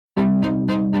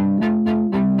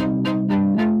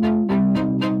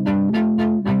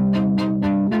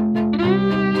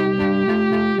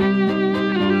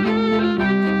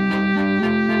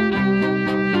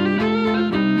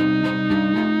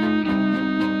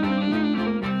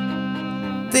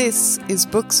This is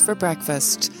Books for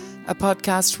Breakfast, a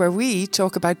podcast where we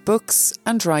talk about books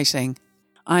and writing.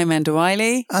 I'm Enda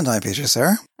Wiley. And I'm Peter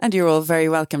Sir. And you're all very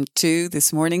welcome to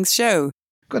this morning's show.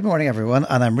 Good morning, everyone.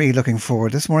 And I'm really looking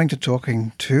forward this morning to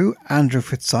talking to Andrew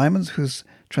Fitzsimons, whose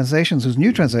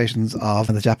new translations of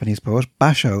the Japanese poet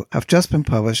Basho have just been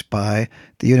published by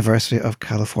the University of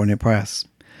California Press.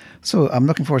 So I'm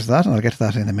looking forward to that, and I'll get to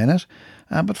that in a minute.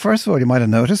 But first of all, you might have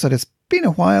noticed that it's been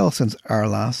a while since our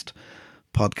last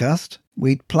podcast.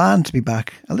 We'd planned to be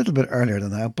back a little bit earlier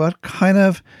than that, but kind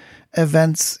of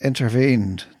events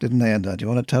intervened, didn't they, Enda? Do you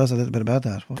want to tell us a little bit about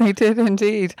that? They did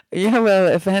indeed. Yeah, well,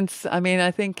 events,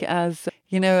 I think as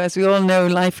we all know,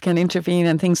 life can intervene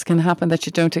and things can happen that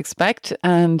you don't expect.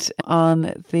 And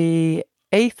on the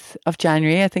 8th of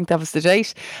January, I think that was the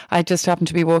date, I just happened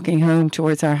to be walking home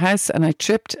towards our house and I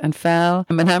tripped and fell.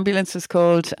 An ambulance was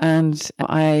called and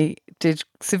I did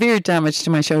severe damage to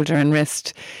my shoulder and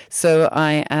wrist. So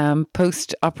I am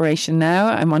post-operation now.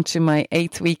 I'm on to my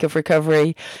 8th week of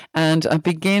recovery and I'm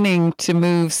beginning to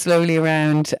move slowly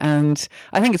around. And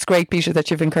I think it's great, Peter,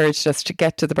 that you've encouraged us to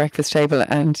get to the breakfast table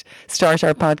and start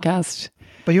our podcast.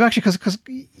 But you actually, because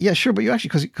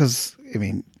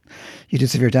you did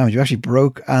severe damage. You actually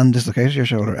broke and dislocated your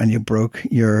shoulder, and you broke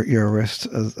your wrist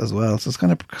as well. So it's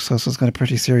kind of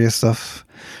pretty serious stuff,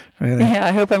 really. Yeah,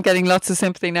 I hope I'm getting lots of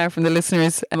sympathy now from the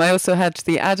listeners. And I also had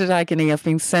the added agony of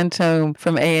being sent home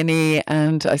from A&E,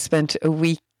 and I spent a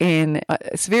week in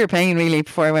severe pain really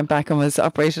before I went back and was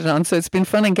operated on. So it's been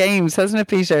fun and games, hasn't it,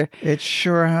 Peter? It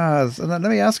sure has. And let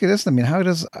me ask you this.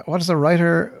 What does a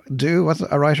writer do? What's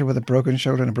a writer with a broken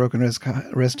shoulder and a broken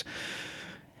wrist?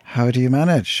 How do you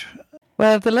manage?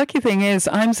 Well, the lucky thing is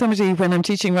I'm somebody, when I'm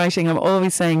teaching writing, I'm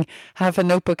always saying have a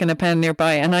notebook and a pen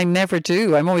nearby, and I never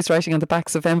do. I'm always writing on the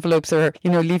backs of envelopes or,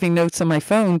 leaving notes on my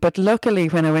phone. But luckily,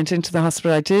 when I went into the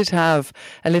hospital, I did have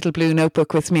a little blue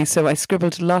notebook with me, so I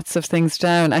scribbled lots of things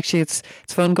down. Actually, it's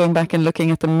fun going back and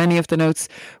looking at them. Many of the notes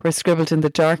were scribbled in the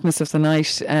darkness of the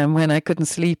night when I couldn't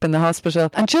sleep in the hospital.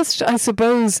 And just, I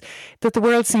suppose, that the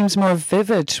world seems more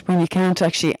vivid when you can't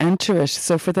actually enter it.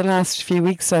 So for the last few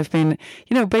weeks, I've been,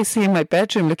 basically in my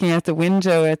bedroom looking out the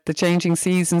window at the changing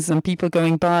seasons and people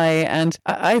going by, and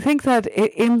I think that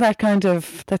in that kind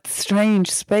of that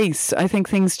strange space, I think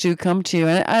things do come to you,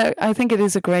 and I think it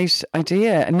is a great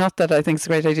idea. And not that I think it's a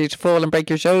great idea to fall and break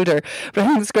your shoulder, but I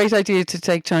think it's a great idea to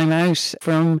take time out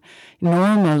from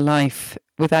normal life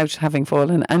without having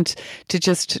fallen and to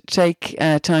just take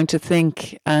time to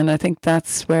think. And I think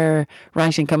that's where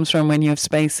writing comes from, when you have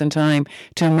space and time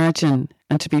to imagine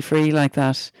and to be free like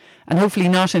that. And hopefully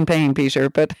not in pain, Peter,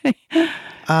 but...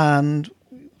 And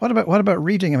what about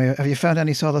reading? Have you found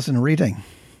any solace in reading,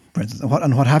 for instance?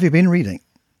 What have you been reading?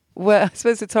 Well, I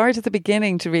suppose it's hard at the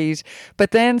beginning to read,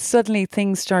 but then suddenly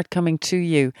things start coming to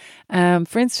you.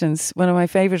 For instance, one of my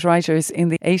favourite writers in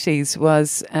the 80s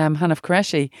was Hanif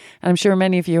Kureishi. And I'm sure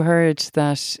many of you heard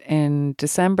that in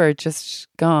December just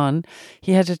gone,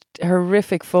 he had a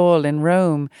horrific fall in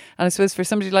Rome. And I suppose for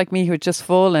somebody like me who had just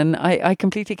fallen, I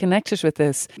completely connected with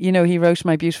this. He wrote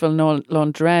My Beautiful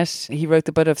Laundrette. He wrote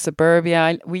The Bud of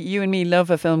Suburbia. You and me love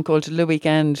a film called Le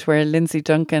Weekend, where Lindsay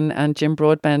Duncan and Jim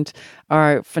Broadbent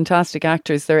are fantastic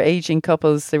actors. They're aging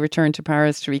couples. They return to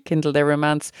Paris to rekindle their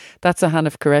romance. That's a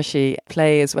Hanif Kureishi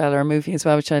play as well, or a movie as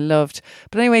well, which I loved.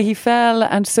 But anyway, he fell,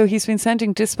 and so he's been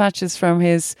sending dispatches from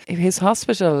his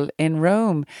hospital in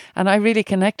Rome, and I really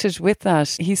connected with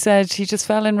that. He said he just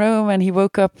fell in Rome and he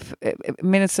woke up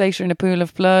minutes later in a pool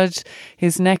of blood.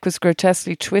 His neck was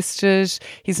grotesquely twisted.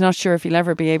 He's not sure if he'll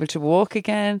ever be able to walk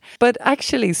again. But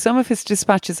actually, some of his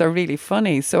dispatches are really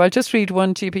funny. So I'll just read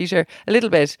one to you, Peter, a little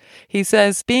bit. He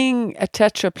says, being a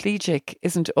tetraplegic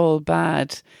isn't all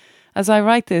bad. As I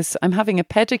write this, I'm having a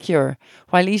pedicure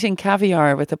while eating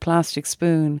caviar with a plastic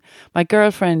spoon. My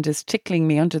girlfriend is tickling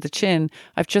me under the chin.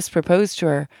 I've just proposed to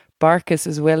her. Barkis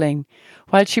is willing.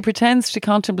 While she pretends to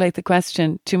contemplate the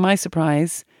question, to my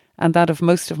surprise, and that of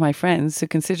most of my friends who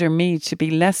consider me to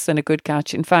be less than a good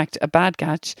catch, in fact, a bad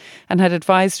catch, and had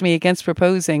advised me against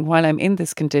proposing while I'm in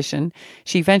this condition,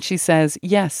 she eventually says,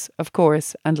 yes, of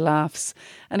course, and laughs.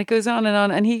 And it goes on.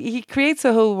 And he creates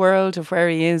a whole world of where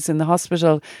he is in the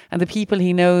hospital and the people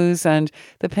he knows and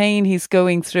the pain he's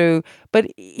going through. But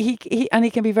he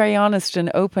can be very honest and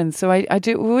open. So I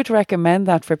would recommend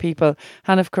that for people,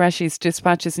 Hanif Kureishi's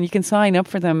dispatches, and you can sign up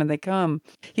for them and they come.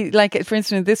 For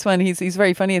instance, this one, he's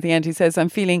very funny at the end. He says, I'm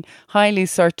feeling highly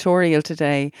sartorial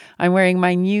today. I'm wearing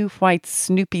my new white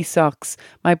Snoopy socks,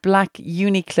 my black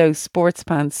Uniqlo sports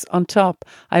pants. On top,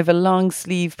 I have a long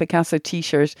sleeve Picasso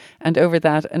t-shirt and over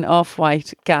that an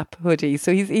off-white Gap hoodie.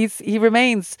 So he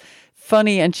remains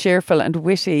funny and cheerful and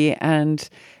witty. And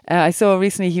I saw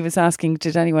recently he was asking,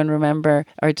 did anyone remember,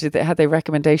 or had they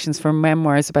recommendations for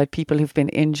memoirs about people who've been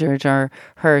injured or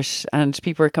hurt? And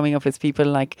people were coming up with people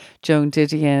like Joan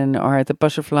Didion or The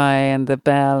Butterfly and The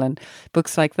Bell and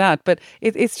books like that. But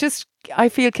it's just, I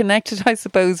feel connected, I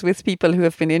suppose, with people who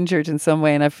have been injured in some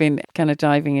way, and I've been kind of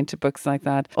diving into books like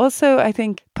that. Also, I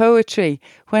think poetry,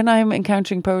 when I'm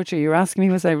encountering poetry, you're asking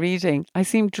me, was I reading? I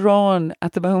seem drawn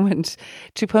at the moment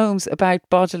to poems about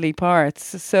bodily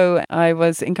parts. So I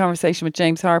was in conversation with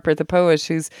James Harper, the poet,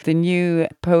 who's the new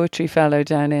poetry fellow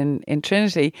down in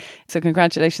Trinity. So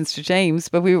congratulations to James.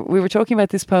 But we were talking about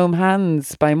this poem,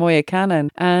 Hands, by Moya Cannon,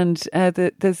 and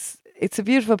it's a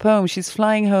beautiful poem. She's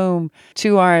flying home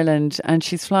to Ireland and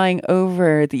she's flying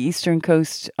over the eastern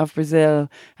coast of Brazil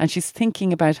and she's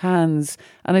thinking about hands.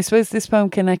 And I suppose this poem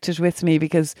connected with me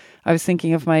because I was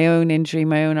thinking of my own injury,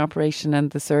 my own operation and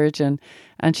the surgeon.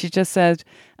 And she just said,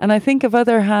 and I think of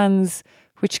other hands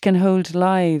which can hold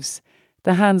lives,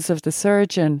 the hands of the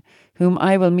surgeon, whom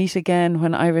I will meet again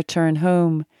when I return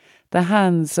home, the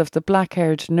hands of the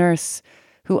black-haired nurse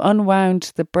who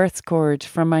unwound the birth cord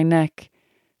from my neck,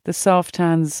 the soft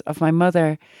hands of my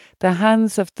mother, the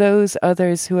hands of those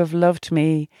others who have loved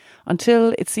me,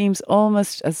 until it seems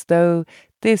almost as though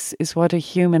this is what a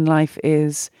human life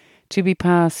is, to be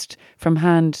passed from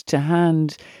hand to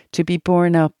hand, to be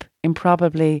borne up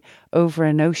improbably over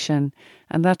an ocean.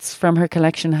 And that's from her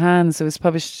collection Hands. It was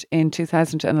published in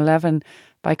 2011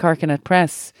 by Carcanet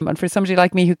Press. And for somebody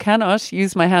like me who cannot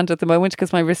use my hand at the moment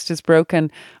because my wrist is broken,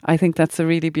 I think that's a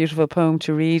really beautiful poem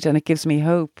to read and it gives me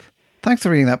hope. Thanks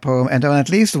for reading that poem. And at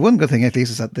least one good thing, at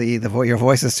least, is that your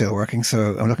voice is still working.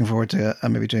 So I'm looking forward to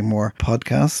maybe doing more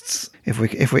podcasts if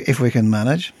we can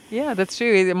manage. Yeah, that's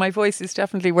true. My voice is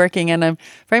definitely working, and I'm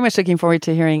very much looking forward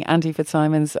to hearing Andy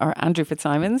Fitzsimons, or Andrew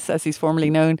Fitzsimons, as he's formerly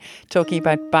known, talking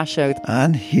about Basho.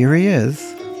 And here he is.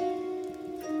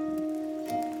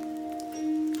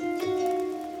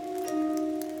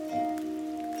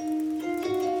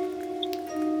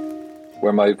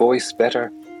 Were my voice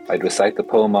better, I'd recite the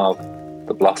poem of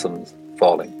The Blossoms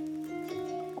Falling.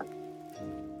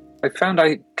 I found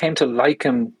I came to like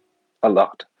him a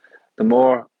lot. The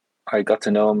more I got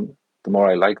to know him, the more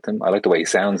I liked him. I like the way he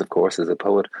sounds, of course, as a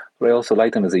poet, but I also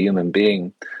liked him as a human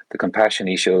being. The compassion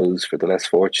he shows for the less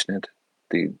fortunate,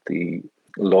 the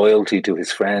loyalty to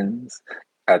his friends,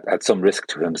 at some risk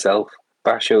to himself.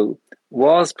 Basho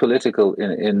was political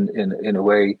in a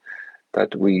way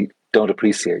that we don't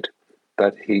appreciate.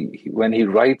 That he when he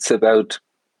writes about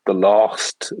the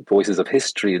lost voices of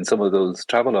history in some of those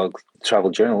travelogues, travel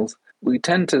journals, we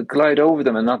tend to glide over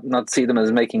them and not see them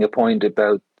as making a point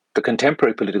about the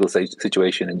contemporary political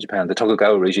situation in Japan, the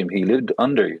Tokugawa regime he lived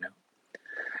under. You know,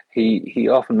 he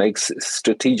often makes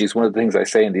strategic. One of the things I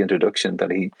say in the introduction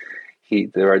that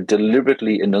there are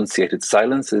deliberately enunciated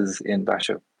silences in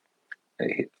Basho.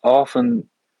 Often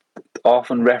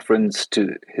reference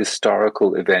to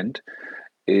historical event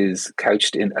is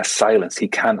couched in a silence.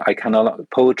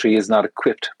 Poetry is not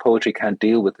equipped. Poetry can't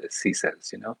deal with this, he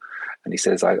says, and he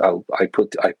says, I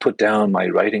put down my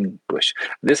writing brush.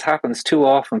 This happens too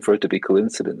often for it to be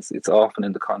coincidence. It's often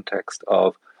in the context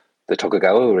of the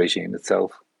Tokugawa regime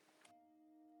itself.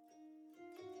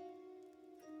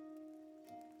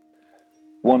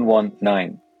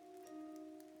 (119)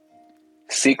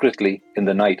 Secretly in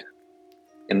the night,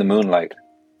 in the moonlight,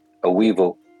 a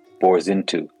weevil bores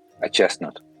into a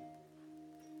chestnut.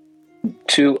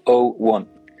 201.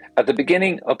 At the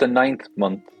beginning of the 9th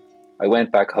month, I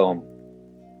went back home.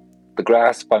 The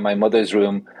grass by my mother's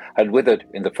room had withered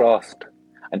in the frost,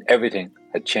 and everything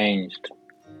had changed.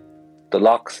 The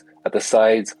locks at the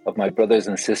sides of my brothers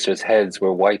and sisters' heads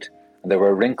were white, and there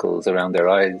were wrinkles around their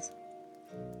eyes.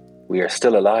 "We are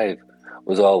still alive,"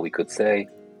 was all we could say.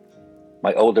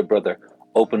 My older brother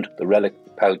opened the relic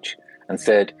pouch and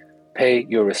said, "Pay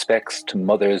your respects to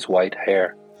mother's white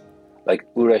hair. Like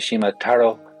Urashima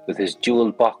Taro with his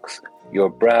jeweled box, your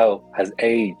brow has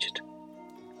aged."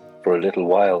 For a little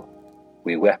while,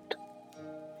 we wept.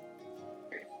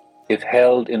 If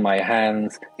held in my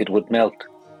hands, it would melt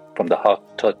from the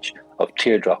hot touch of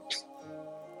teardrops,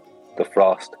 the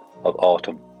frost of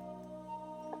autumn.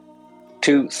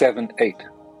 278.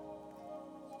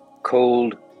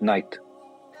 Cold night.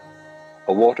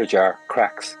 A water jar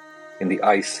cracks in the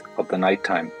ice of the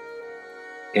nighttime.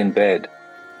 In bed,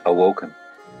 awoken.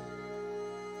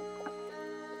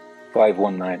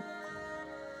 519.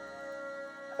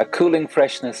 A cooling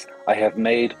freshness I have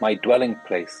made my dwelling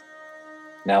place.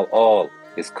 Now all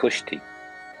is Kushti.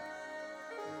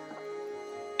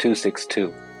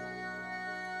 262.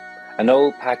 An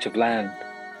old patch of land.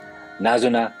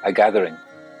 Nazuna a gathering.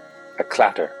 a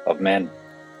clatter of men.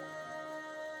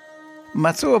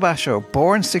 Matsuo Basho,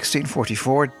 born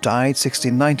 1644, died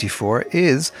 1694,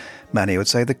 is, many would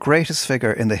say, the greatest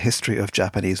figure in the history of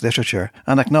Japanese literature,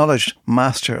 an acknowledged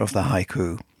master of the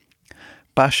haiku.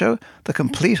 Basho, the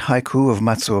complete haiku of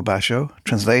Matsuo Basho,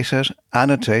 translated,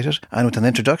 annotated, and with an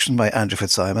introduction by Andrew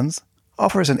Fitzsimons,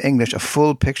 offers in English a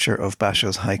full picture of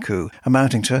Basho's haiku,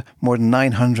 amounting to more than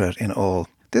 900 in all.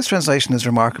 This translation is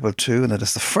remarkable too, in that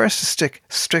it's the first to stick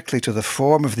strictly to the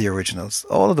form of the originals.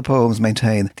 All of the poems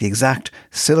maintain the exact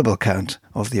syllable count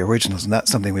of the originals, and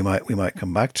that's something we might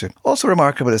come back to. Also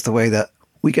remarkable is the way that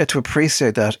we get to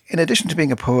appreciate that, in addition to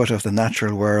being a poet of the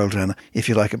natural world and, if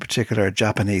you like, a particular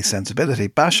Japanese sensibility,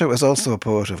 Basho is also a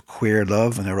poet of queer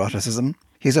love and eroticism.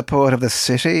 He's a poet of the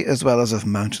city as well as of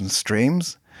mountain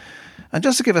streams. And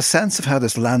just to give a sense of how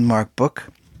this landmark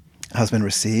book has been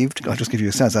received, I'll just give you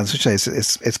a sense. I should say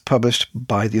it's published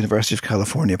by the University of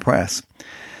California Press.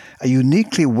 A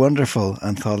uniquely wonderful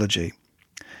anthology.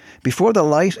 Before the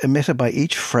light emitted by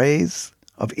each phrase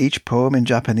of each poem in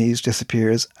Japanese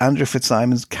disappears, Andrew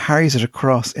Fitzsimons carries it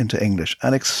across into English.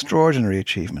 An extraordinary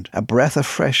achievement. A breath of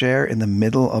fresh air in the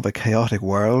middle of a chaotic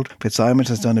world. Fitzsimons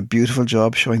has done a beautiful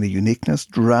job showing the uniqueness,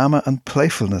 drama and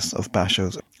playfulness of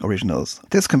Basho's originals.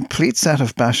 This complete set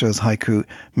of Basho's haiku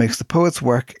makes the poet's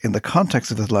work in the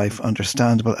context of his life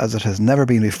understandable as it has never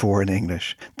been before in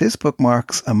English. This book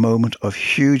marks a moment of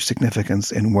huge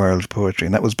significance in world poetry.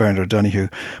 And that was Bernard O'Donoghue,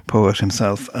 poet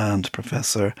himself and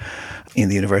professor in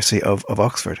the University of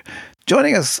Oxford.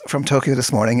 Joining us from Tokyo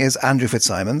this morning is Andrew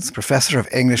Fitzsimons, Professor of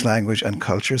English Language and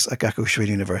Cultures at Gakushūin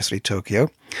University, Tokyo,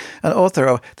 and author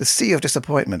of The Sea of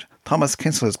Disappointment, Thomas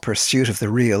Kinsel's Pursuit of the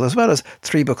Real, as well as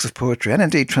 3 books of poetry and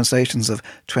indeed translations of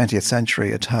 20th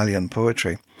century Italian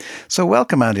poetry. So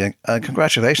welcome, Andy, and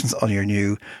congratulations on your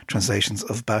new translations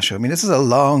of Basho. I mean, this is a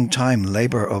long time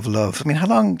labour of love. I mean, how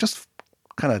long, just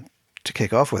kind of to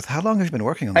kick off with, how long have you been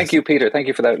working on this? Thank you, Peter. Thank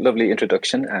you for that lovely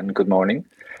introduction and good morning.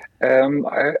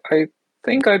 I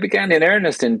think I began in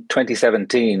earnest in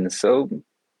 2017. So,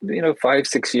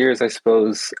 5-6 years, I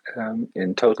suppose,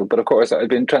 in total. But of course, I've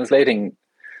been translating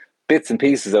bits and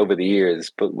pieces over the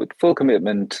years, but with full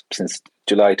commitment since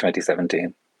July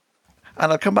 2017.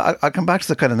 And I'll come back to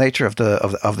the kind of nature of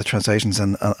the translations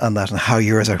and that, and how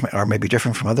yours are maybe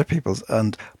different from other people's.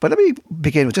 But let me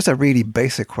begin with just a really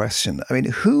basic question. I mean,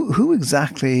 who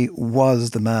exactly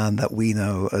was the man that we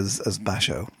know as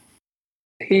Basho?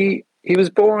 He was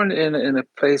born in a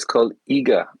place called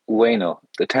Iga, Ueno.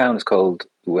 The town is called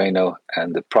Ueno,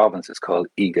 and the province is called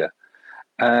Iga.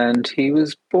 And he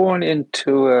was born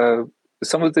into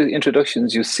some of the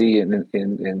introductions you see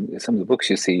in some of the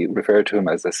books you see refer to him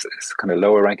as this kind of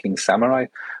lower ranking samurai,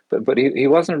 but he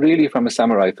wasn't really from a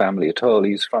samurai family at all.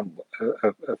 He's from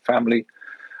a family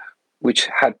which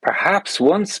had perhaps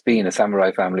once been a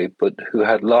samurai family, but who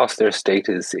had lost their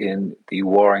status in the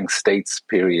Warring States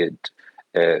period,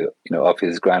 of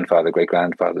his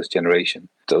great-grandfather's generation.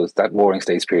 So that Warring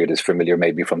States period is familiar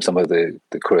maybe from some of the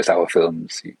Kurosawa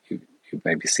films you've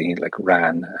maybe seen, like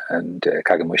Ran and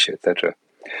Kagemusha, etc.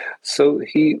 So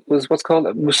he was what's called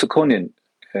a musokonin,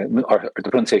 or the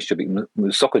pronunciation should be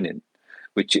musokonin,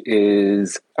 which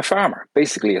is a farmer,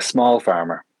 basically a small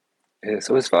farmer.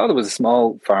 So his father was a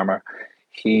small farmer.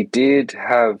 He did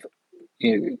have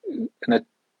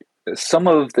some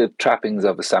of the trappings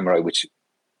of a samurai, which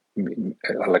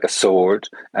like a sword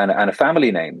and a family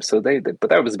name. So but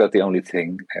that was about the only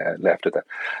thing left of that.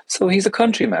 So he's a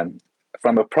countryman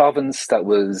from a province that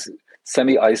was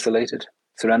semi-isolated,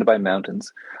 surrounded by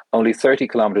mountains, only 30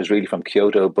 kilometers really from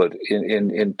Kyoto, but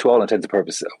in to all intents and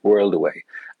purposes, a world away.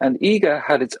 And Iga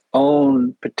had its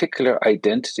own particular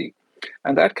identity.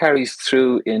 And that carries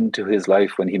through into his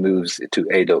life when he moves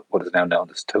to Edo, what is now known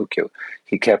as Tokyo.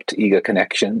 He kept Iga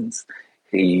connections.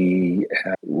 He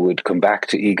would come back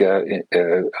to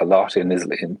Iga a lot,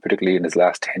 particularly in his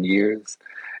last 10 years.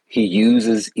 He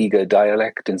uses Iga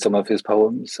dialect in some of his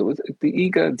poems. So the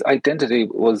Iga identity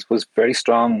was very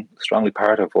strongly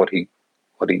part of what he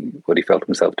felt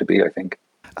himself to be, I think.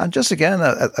 And just again,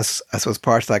 as was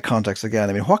part of that context again,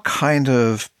 I mean, what kind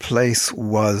of place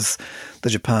was the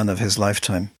Japan of his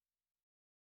lifetime?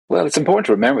 Well, it's important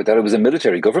to remember that it was a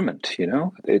military government,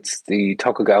 It's the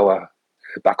Tokugawa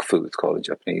Bakufu, it's called in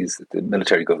Japanese, the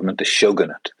military government, the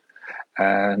shogunate.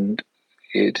 And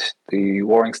the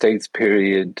Warring States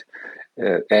period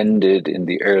ended in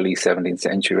the early 17th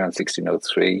century, around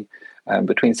 1603. And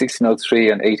between 1603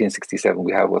 and 1867,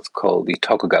 we have what's called the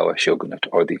Tokugawa shogunate,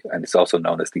 and it's also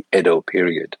known as the Edo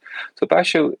period. So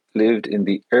Basho lived in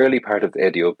the early part of the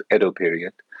Edo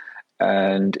period,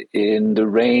 And in the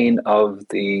reign of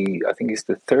I think he's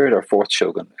the third or fourth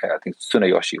shogun, I think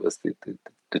Tsunayoshi was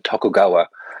the Tokugawa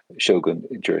shogun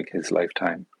during his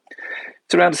lifetime.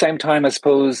 It's around the same time, I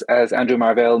suppose, as Andrew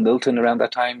Marvell Milton, around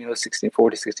that time,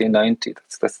 1640, 1690.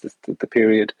 That's the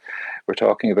period we're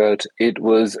talking about. It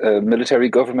was a military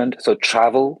government, so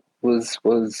travel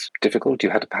was difficult.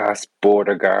 You had to pass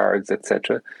border guards,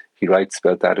 etc. He writes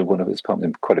about that in one of his poems,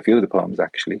 in quite a few of the poems,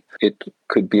 actually. It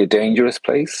could be a dangerous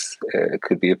place. It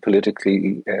could be a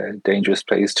politically dangerous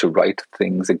place to write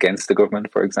things against the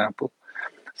government, for example.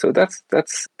 So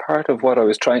that's part of what I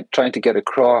was trying to get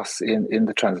across in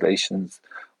the translations,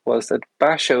 was that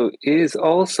Basho is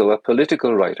also a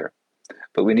political writer,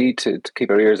 but we need to keep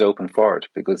our ears open for it,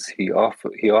 because he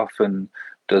often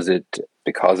does it,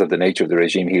 because of the nature of the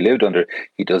regime he lived under,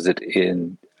 he does it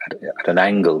at an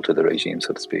angle to the regime,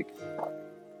 so to speak.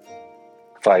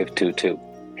 522.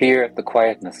 Hear the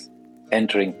quietness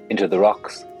entering into the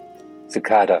rocks.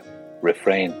 Cicada,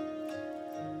 refrain.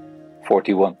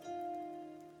 41.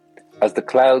 As the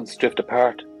clouds drift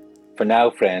apart, for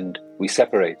now, friend, we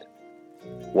separate.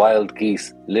 Wild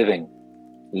geese living,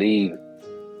 leave.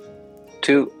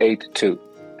 282.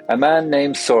 A man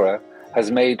named Sora has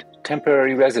made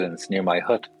temporary residence near my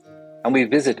hut, and we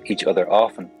visit each other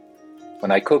often.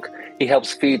 When I cook, he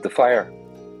helps feed the fire.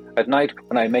 At night,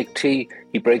 when I make tea,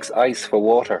 he breaks ice for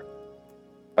water.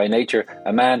 By nature,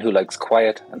 a man who likes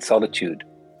quiet and solitude,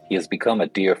 he has become a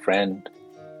dear friend.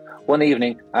 One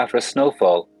evening, after a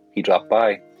snowfall, he dropped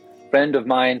by. Friend of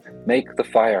mine, make the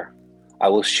fire. I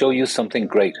will show you something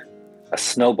great. A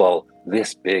snowball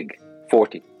this big.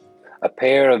 40. A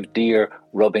pair of deer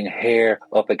rubbing hair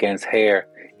up against hair,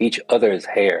 each other's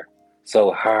hair,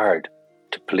 so hard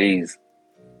to please.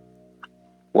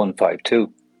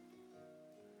 152.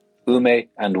 Ume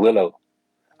and willow.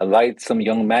 A lightsome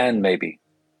young man, maybe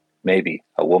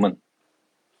a woman.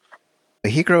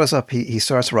 He grows up, he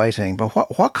starts writing, but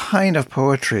what kind of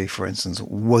poetry, for instance,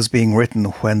 was being written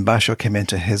when Basho came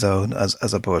into his own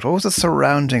as a poet? What was the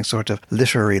surrounding sort of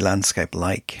literary landscape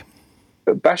like?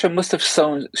 Basho must have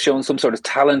shown some sort of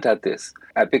talent at this,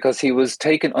 because he was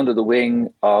taken under the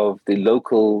wing of the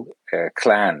local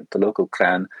clan,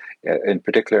 in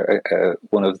particular,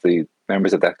 one of the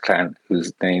members of that clan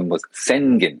whose name was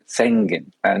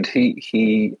Sengin, and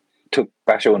he took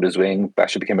Basho under his wing.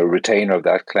 Basho became a retainer of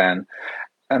that clan.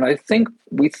 And we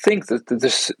think that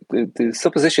the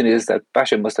supposition is that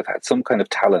Basho must have had some kind of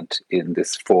talent in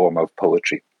this form of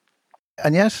poetry.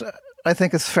 And yet, I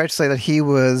think it's fair to say that he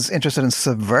was interested in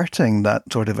subverting that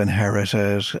sort of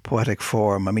inherited poetic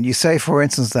form. I mean, you say, for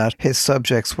instance, that his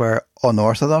subjects were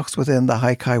unorthodox within the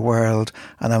haikai world,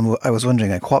 and I was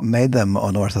wondering, like, what made them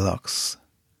unorthodox?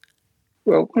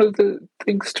 Well, one of the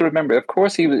things to remember, of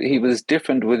course, he was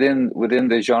different within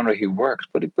the genre he worked,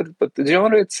 but the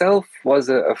genre itself was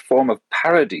a form of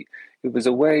parody. It was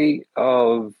a way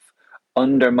of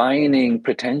undermining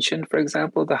pretension. For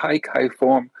example, the haikai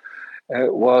form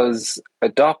was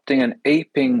adopting and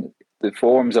aping the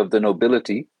forms of the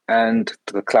nobility and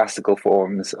the classical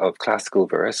forms of classical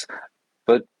verse,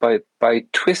 but by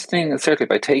twisting, certainly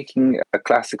by taking a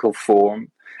classical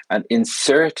form and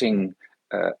inserting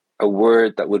a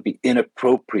word that would be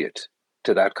inappropriate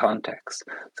to that context.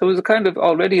 So it was a kind of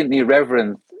already an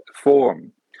irreverent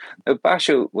form. Now,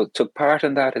 Basho took part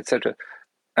in that, etc.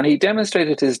 And he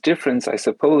demonstrated his difference, I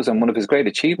suppose, and one of his great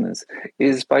achievements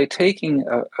is by taking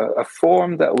a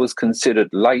form that was considered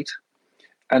light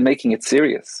and making it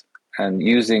serious and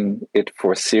using it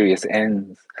for serious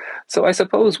ends. So I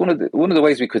suppose one of the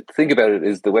ways we could think about it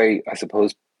is the way, I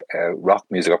suppose, rock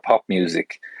music or pop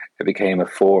music became a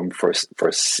form for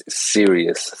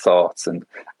serious thoughts and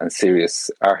serious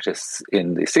artists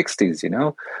in the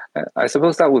 60s, I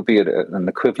suppose that would be an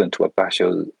equivalent to what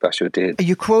Basho did.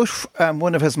 You quote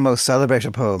one of his most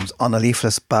celebrated poems, On a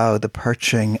Leafless Bough, the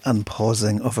perching and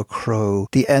pausing of a crow,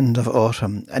 the end of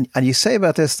autumn. And you say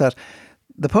about this that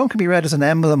the poem can be read as an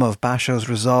emblem of Basho's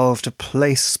resolve to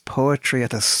place poetry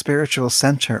at the spiritual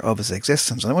centre of his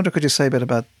existence. And I wonder, could you say a bit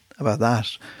about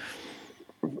that?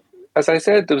 As I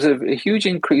said, there was a huge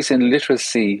increase in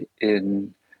literacy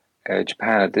in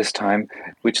Japan at this time,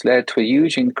 which led to a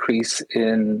huge increase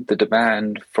in the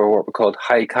demand for what were called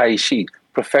haikaishi,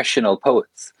 professional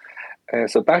poets.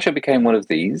 So Basho became one of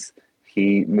these.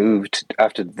 He moved,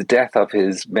 after the death of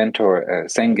his mentor,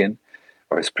 Sengin,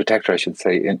 or his protector, I should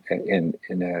say, in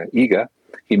Iga,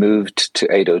 he moved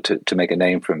to Edo to make a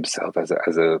name for himself as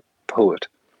a poet.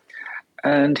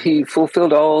 And he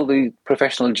fulfilled all the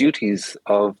professional duties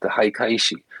of the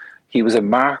haikaishi. He was a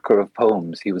marker of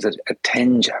poems. He was a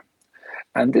tenja.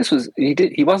 And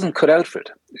he wasn't cut out for it.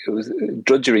 It was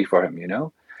drudgery for him,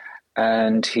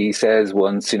 And he says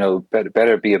once,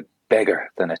 better be a beggar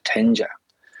than a tenja.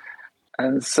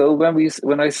 And so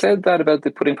when I said that about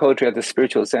the putting poetry at the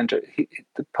spiritual center,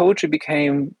 the poetry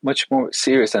became much more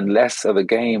serious and less of a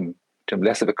game,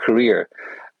 less of a career.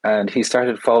 And he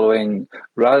started following,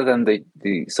 rather than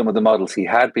some of the models he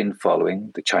had been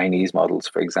following, the Chinese models,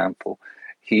 for example,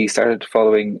 he started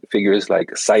following figures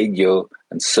like Saigyo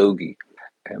and Sogi,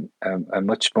 are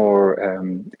much more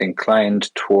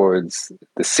inclined towards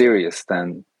the serious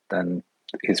than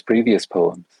his previous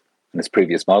poems and his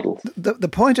previous models. The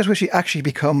point at which he actually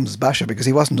becomes Basho, because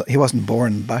he wasn't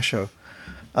born Basho,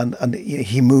 and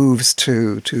he moves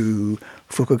to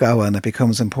Fukagawa, and it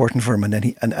becomes important for him, and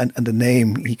then the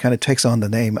name, he kind of takes on the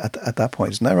name at that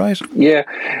point. Isn't that right? Yeah,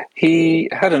 he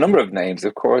had a number of names.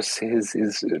 Of course,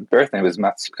 his birth name was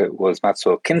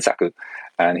Matsuo Kinsaku,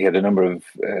 and he had a number of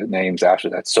names after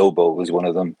that. Sobo was one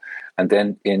of them, and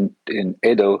then in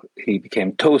Edo he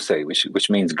became Tosei, which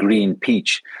means green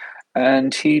peach,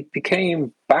 and he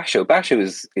became Basho. Basho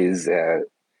is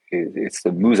it's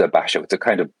the Musa Basho. It's a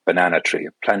kind of banana tree,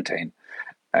 a plantain.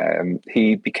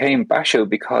 He became Basho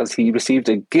because he received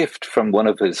a gift from one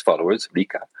of his followers,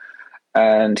 Rika,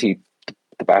 and the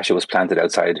Basho was planted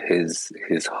outside his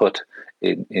hut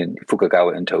in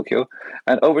Fukagawa in Tokyo.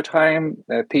 And over time,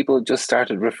 people just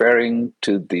started referring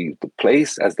to the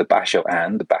place as the Basho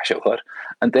An, the Basho hut,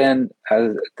 and then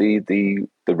as the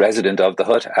resident of the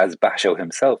hut as Basho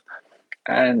himself.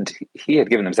 And he had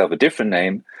given himself a different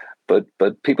name, but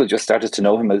people just started to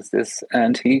know him as this,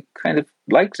 and he kind of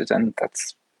liked it, and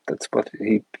that's what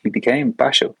he became,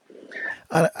 Basho.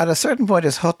 At a certain point,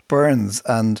 his hut burns,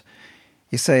 and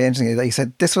you say, interestingly, that he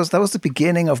said that was the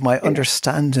beginning of my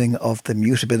understanding of the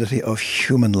mutability of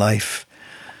human life.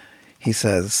 He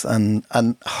says, and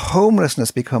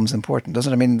homelessness becomes important,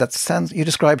 doesn't it? I mean, that sense, you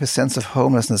describe his sense of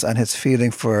homelessness and his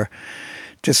feeling for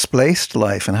displaced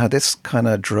life, and how this kind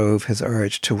of drove his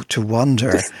urge to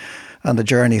wander, and the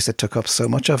journeys that took up so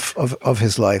much of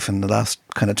his life in the last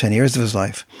kind of 10 years of his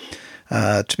life,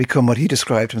 to become what he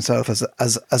described himself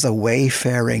as a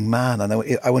wayfaring man. And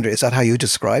I wonder, is that how you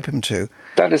describe him too?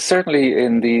 That is certainly,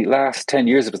 in the last 10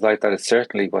 years of his life, that is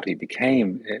certainly what he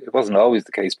became. It wasn't always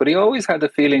the case, but he always had a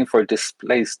feeling for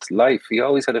displaced life. He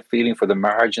always had a feeling for the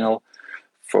marginal,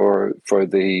 for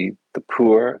the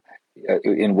poor.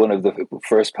 In one of the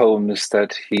first poems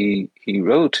that he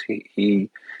wrote, he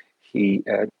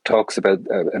talks about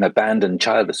an abandoned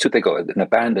child, a sutego, an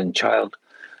abandoned child.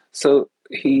 So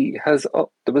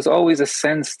there was always a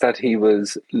sense that he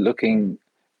was looking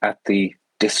at the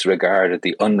disregarded,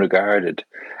 the unregarded,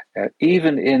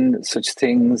 even in such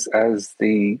things as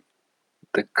the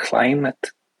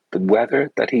climate, the weather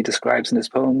that he describes in his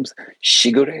poems.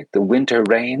 Shigure, the winter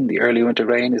rain, the early winter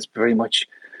rain, is very much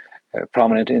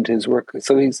prominent in his work.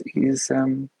 So he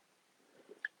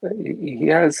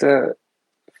has a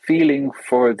feeling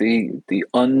for the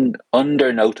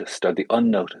undernoticed or the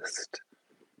unnoticed,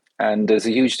 and there's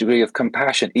a huge degree of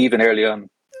compassion even early on.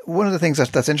 One of the things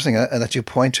that's interesting that you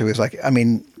point to is, like, I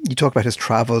mean, you talk about his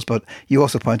travels, but you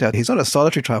also point out he's not a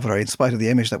solitary traveller, in spite of the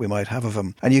image that we might have of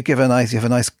him. And you have a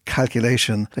nice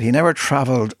calculation that he never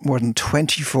travelled more than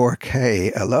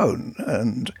 24k alone.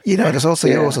 And there's also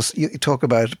you talk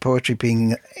about poetry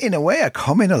being, in a way, a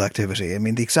communal activity. I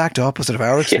mean, the exact opposite of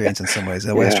our experience in some ways,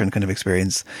 a Western kind of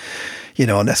experience.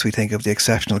 Unless we think of the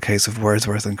exceptional case of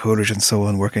Wordsworth and Coleridge and so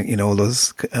on, working, all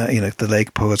those, the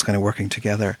Lake poets kind of working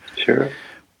together. Sure.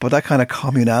 But that kind of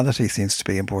communality seems to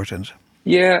be important.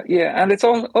 Yeah, and it's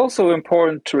also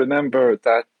important to remember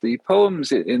that the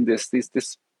poems in this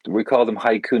we call them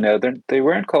haiku now. They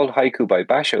weren't called haiku by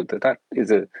Basho. That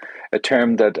is a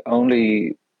term that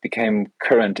only became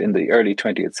current in the early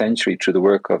 20th century through the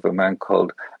work of a man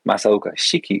called Masaoka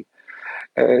Shiki.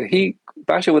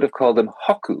 Basho would have called them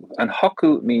hokku, and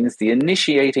hokku means the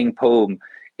initiating poem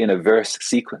in a verse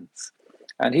sequence.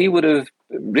 And he would have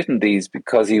written these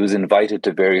because he was invited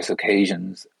to various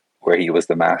occasions where he was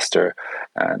the master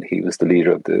and he was the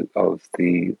leader of the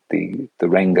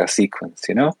Renga sequence,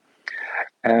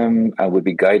 and would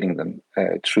be guiding them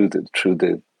through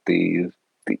the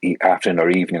afternoon or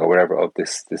evening or whatever of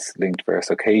this linked verse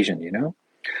occasion,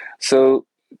 So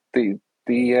the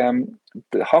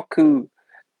hokku,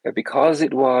 because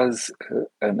it was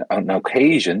an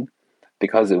occasion,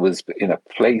 because it was in a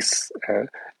place.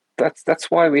 That's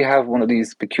why we have one of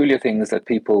these peculiar things that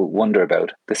people wonder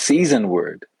about, the season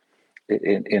word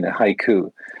in a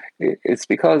haiku. It's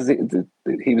because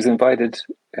he was invited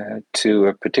to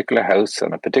a particular house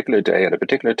on a particular day at a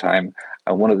particular time,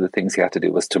 and one of the things he had to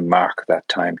do was to mark that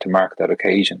time, to mark that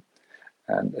occasion.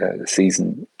 And the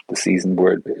season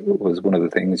word was one of the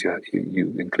things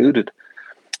you included.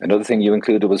 Another thing you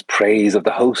included was praise of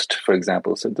the host, for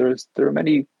example. So there are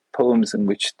many poems in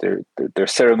which they're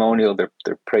ceremonial.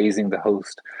 They're praising the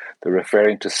host. They're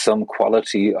referring to some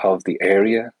quality of the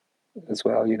area as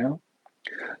well.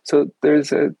 So there's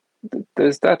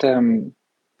that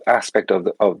aspect of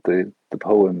the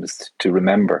poems to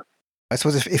remember. I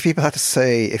suppose if people had to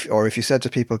say, if you said to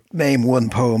people, name one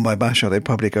poem by Basho, they'd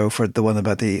probably go for the one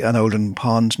about an olden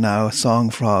pond now, a song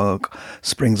frog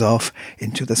springs off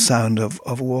into the sound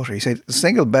of water. You say the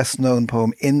single best known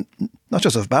poem in, not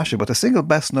just of Basho, but the single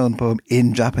best known poem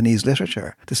in Japanese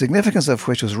literature, the significance of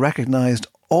which was recognised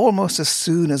almost as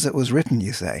soon as it was written,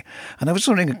 you say. And I was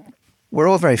wondering, we're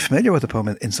all very familiar with the poem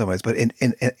in some ways, but in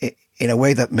a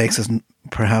way that makes us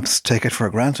perhaps take it for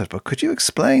granted. But could you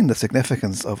explain the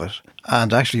significance of it?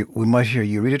 And actually, we might hear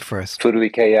you read it first.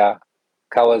 Furuike ya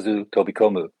kawazu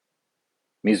tobikomu,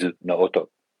 mizu no oto.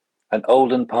 An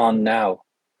olden pond now,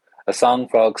 a song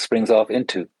frog springs off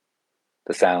into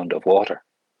the sound of water.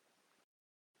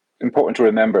 Important to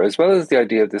remember, as well as the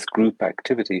idea of this group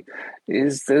activity,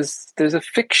 is there's a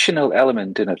fictional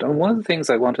element in it. And one of the things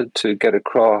I wanted to get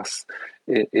across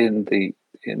in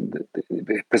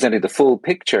presenting the full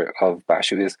picture of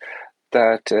Basho is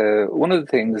that one of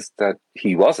the things that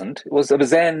he wasn't was a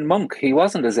Zen monk. He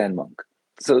wasn't a Zen monk.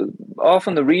 So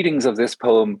often the readings of this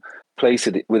poem place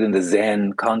it within the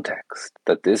Zen context,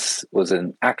 that this was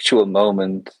an actual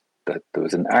moment, that there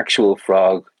was an actual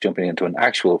frog jumping into an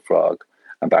actual frog,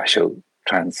 and Basho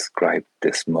transcribed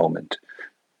this moment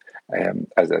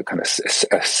as a kind of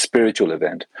a spiritual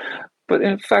event. But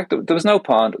in fact, there was no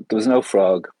pond, there was no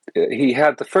frog. He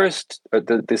had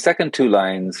the second two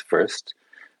lines first.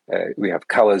 We have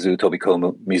kawazu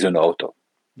tobikomu mizu no oto.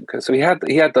 Okay, so he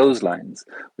had those lines,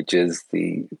 which is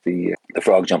the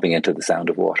frog jumping into the sound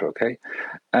of water. Okay,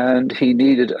 and he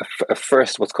needed a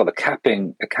first, what's called a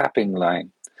capping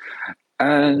line,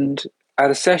 and at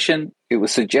a session, it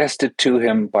was suggested to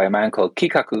him by a man called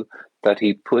Kikaku that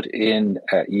he put in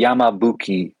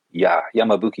Yamabuki ya,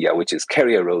 which is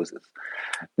Keria roses.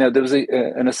 Now, there was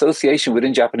an association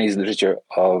within Japanese literature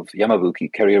of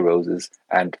Yamabuki, Keria roses,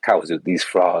 and kawazu, these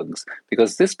frogs,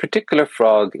 because this particular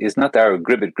frog is not our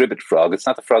gribbet frog. It's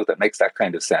not the frog that makes that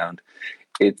kind of sound.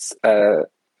 It's a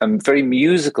very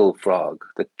musical frog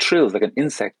that trills like an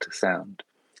insect sound.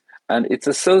 And it's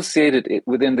associated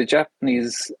within the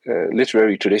Japanese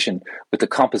literary tradition with the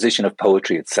composition of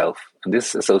poetry itself. And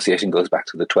this association goes back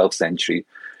to the 12th century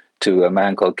to a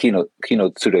man called Kino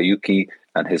Tsurayuki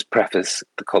and his preface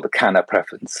called the Kana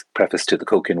preface to the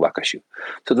Kokin Wakashu.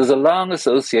 So there's a long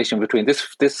association between this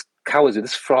kawazu,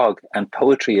 this frog, and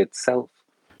poetry itself.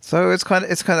 So it's kind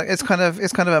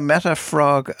of a meta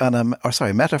frog and a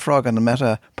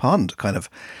meta pond kind of.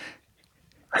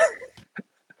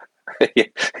 Yeah.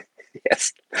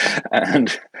 Yes,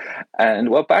 and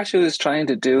what Basho is trying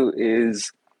to do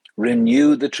is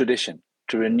renew the tradition,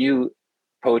 to renew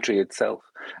poetry itself.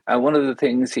 And one of the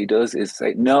things he does is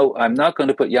say, no, I'm not going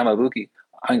to put Yamabuki,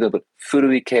 I'm going to put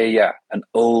Furuike ya, an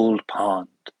old pond.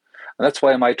 And that's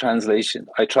why in my translation,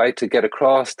 I try to get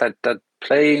across that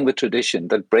playing with tradition,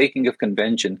 that breaking of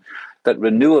convention, that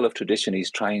renewal of tradition he's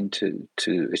trying to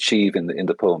achieve in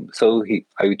the poem. So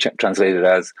I translate it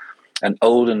as an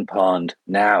olden pond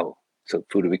now. So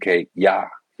Furuike ya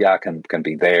can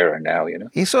be there or now,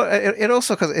 So it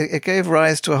also, because it gave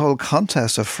rise to a whole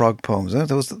contest of frog poems.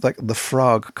 There was like the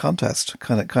frog contest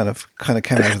kind of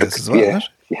came out of this as well. Yeah, isn't it?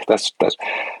 Yeah, that's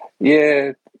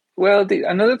yeah. Well,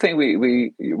 another thing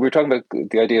we were talking about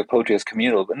the idea of poetry as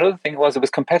communal, but another thing was it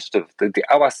was competitive. The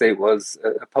Awase was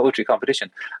a poetry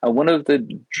competition, and one of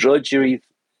the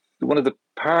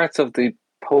parts of the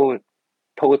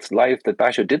poet's life that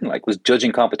Basho didn't like was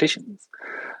judging competitions.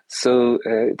 So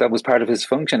that was part of his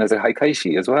function as a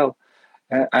haikaishi as well.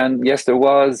 And yes, there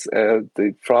was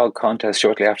the frog contest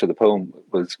shortly after the poem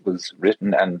was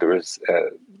written, and there was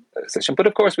a session. But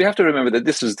of course, we have to remember that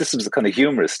this was kind of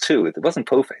humorous too. It wasn't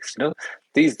po-faced,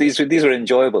 These are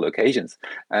enjoyable occasions.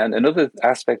 And another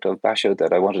aspect of Basho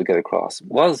that I wanted to get across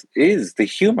is the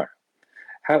humor.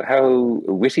 How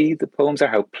witty the poems are,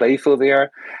 how playful they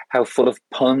are, how full of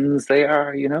puns they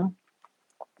are,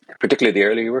 particularly the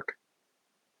early work.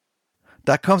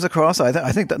 That comes across.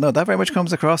 I think that very much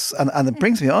comes across, and it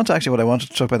brings me on to actually what I wanted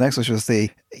to talk about next, which was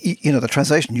the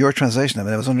translation, your translation. I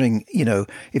mean, I was wondering,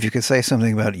 if you could say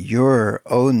something about your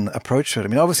own approach to it. I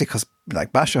mean, obviously, because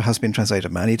like Basho has been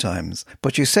translated many times,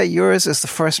 but you say yours is the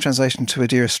first translation to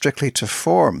adhere strictly to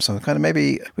form. So kind of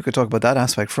maybe we could talk about that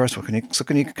aspect first. Can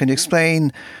you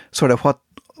explain sort of what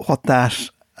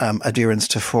that adherence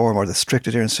to form, or the strict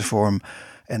adherence to form,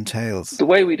 entails. The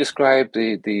way we describe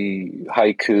the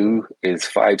haiku is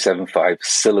 575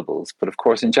 syllables, but of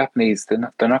course in Japanese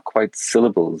they're not quite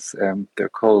syllables. They're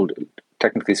called,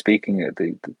 technically speaking,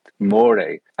 the more,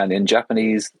 and in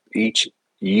Japanese each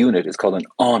unit is called an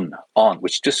on,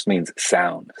 which just means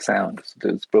sound. So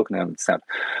it's broken down into sound.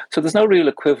 So there's no real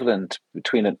equivalent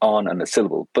between an on and a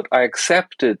syllable, but I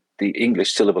accepted the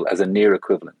English syllable as a near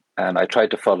equivalent, and I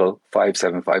tried to follow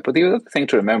 575. But the other thing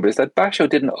to remember is that Basho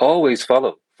didn't always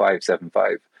follow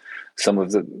 575.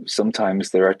 Sometimes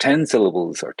there are 10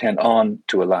 syllables or 10 on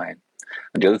to a line.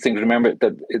 And the other thing to remember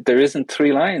that there isn't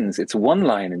 3 lines, it's 1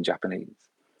 line in Japanese.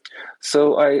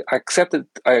 So I accepted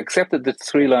the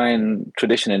 3-line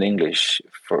tradition in English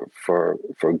for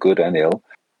good and ill,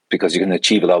 because you can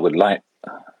achieve a lot with line.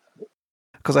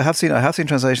 Because I have seen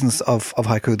translations of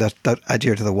haiku that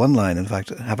adhere to the 1 line. In fact,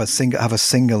 have a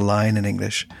single line in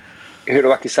English.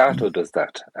 Hiroaki Sato does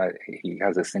that. He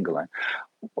has a single line.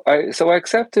 So I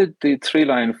accepted the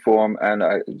 3-line form,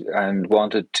 and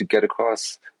wanted to get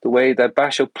across the way that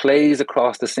Basho plays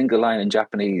across the single line in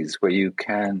Japanese, where you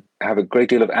can have a great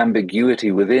deal of ambiguity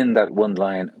within that 1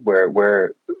 line, where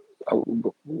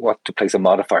what to place a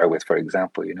modifier with, for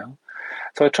example,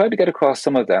 So I tried to get across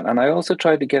some of that, and I also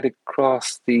tried to get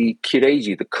across the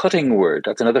kireiji, the cutting word.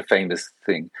 That's another famous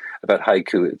thing about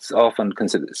haiku. It's often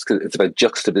considered, it's about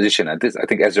juxtaposition, and this, I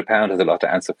think Ezra Pound has a lot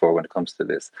to answer for when it comes to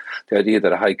this. The idea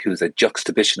that a haiku is a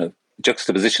juxtaposition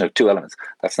of 2 elements.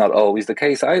 That's not always the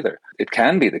case either. It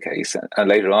can be the case, and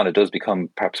later on it does become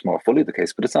perhaps more fully the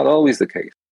case, but it's not always the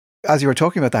case. As you were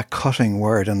talking about that cutting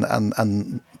word, and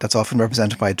that's often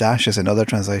represented by dashes in other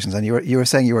translations, and you were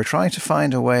saying you were trying to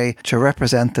find a way to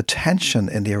represent the tension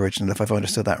in the original, if I've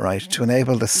understood that right, to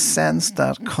enable the sense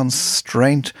that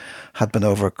constraint had been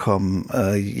overcome.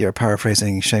 You're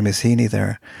paraphrasing Seamus Heaney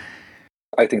there.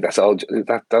 I think that's all.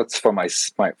 That's for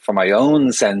my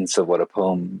own sense of what a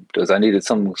poem does. I needed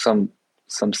some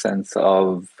sense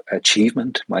of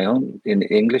achievement, my own, in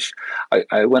English.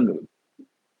 When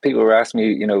people were asking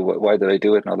me, why did I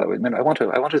do it and all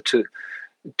that, I wanted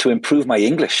to improve my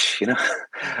English.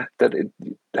 That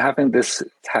having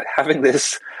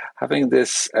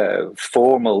this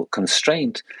formal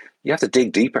constraint, you have to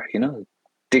dig deeper.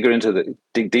 Dig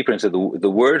deeper into the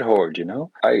word hoard.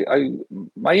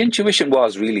 My intuition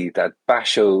was really that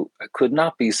Basho could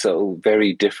not be so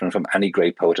very different from any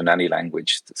great poet in any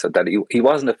language, so that he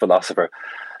wasn't a philosopher,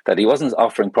 that he wasn't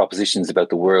offering propositions about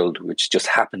the world which just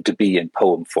happened to be in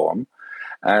poem form.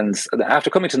 And after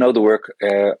coming to know the work,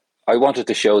 I wanted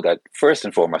to show that first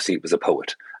and foremost he was a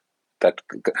poet,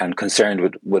 and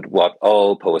concerned with what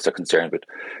all poets are concerned with,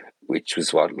 which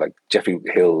was what, like, Geoffrey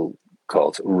Hill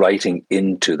calls writing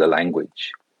into the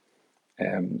language.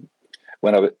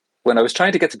 When I was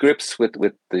trying to get to grips with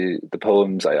the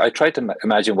poems, I tried to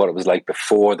imagine what it was like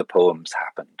before the poems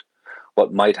happened,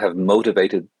 what might have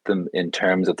motivated them in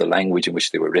terms of the language in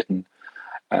which they were written,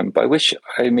 by which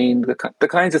I mean the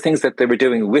kinds of things that they were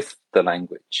doing with the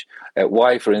language.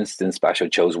 Why, for instance,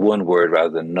 Basho chose one word rather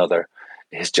than another,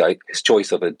 his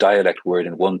choice of a dialect word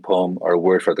in one poem, or a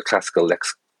word for the classical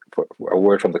a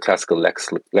word from the classical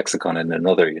lexicon in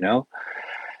another,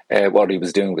 what he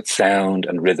was doing with sound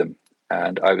and rhythm.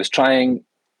 And I was trying,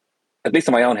 at least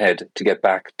in my own head, to get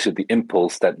back to the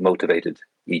impulse that motivated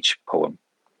each poem.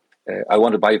 I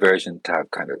wanted my version to have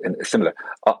kind of a similar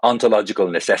ontological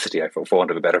necessity, for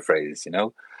want of a better phrase, I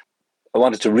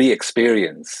wanted to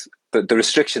re-experience the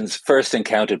restrictions first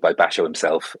encountered by Basho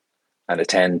himself and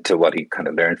attend to what he kind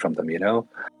of learned from them,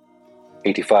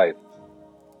 85.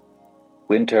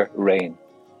 Winter rain.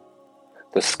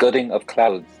 The scudding of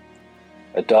clouds.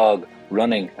 A dog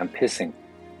running and pissing.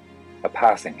 A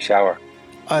passing shower.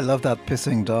 I love that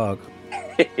pissing dog.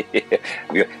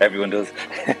 Everyone does.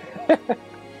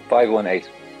 518.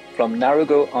 From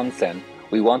Narugo Onsen,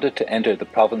 we wanted to enter the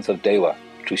province of Dewa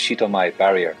through Shitomai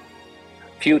barrier.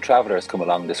 Few travellers come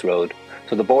along this road,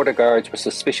 so the border guards were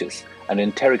suspicious and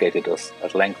interrogated us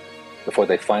at length before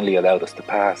they finally allowed us to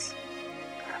pass.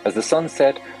 As the sun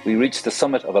set, we reached the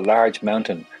summit of a large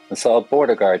mountain and saw a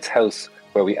border guard's house,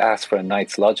 where we asked for a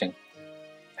night's lodging.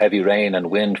 Heavy rain and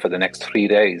wind for the next 3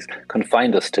 days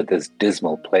confined us to this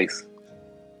dismal place.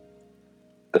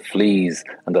 The fleas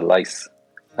and the lice,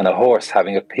 and a horse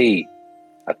having a pee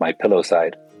at my pillow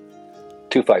side.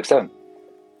 257.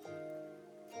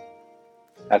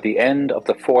 At the end of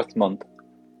the 4th month,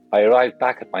 I arrived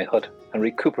back at my hut and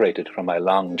recuperated from my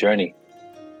long journey.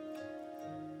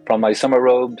 From my summer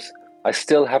robes, I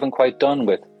still haven't quite done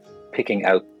with picking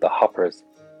out the hoppers.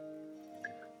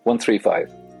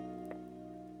 135.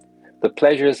 The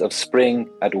pleasures of spring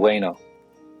at Ueno.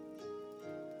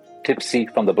 Tipsy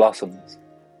from the blossoms,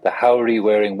 the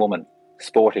Haori-wearing woman,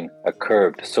 sporting a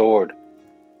curved sword.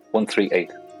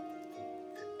 138.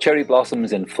 Cherry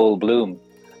blossoms in full bloom,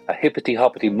 a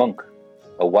hippity-hoppity monk,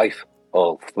 a wife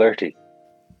all flirty.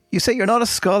 You say you're not a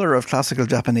scholar of classical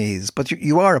Japanese, but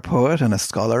you are a poet and a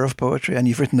scholar of poetry, and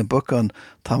you've written a book on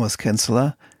Thomas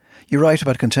Kinsella. You write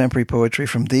about contemporary poetry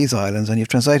from these islands, and you've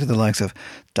translated the likes of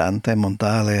Dante,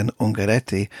 Montale and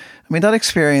Ungaretti. I mean, that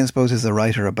experience, both as a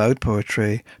writer about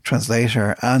poetry,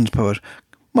 translator and poet,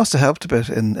 must have helped a bit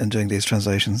in doing these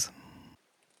translations.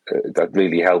 That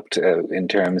really helped in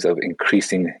terms of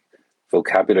increasing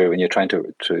vocabulary when you're trying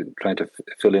to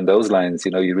fill in those lines.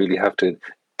 You know, you really have to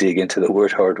dig into the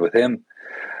word horde with him.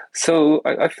 So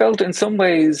I felt in some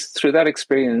ways through that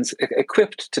experience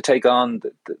equipped to take on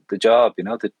the job, you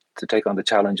know, to take on the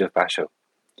challenge of Basho.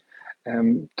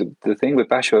 The thing with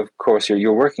Basho, of course,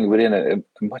 you're working within a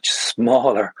much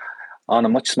smaller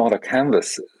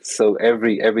canvas. So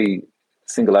every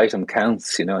single item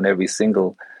counts, you know, and every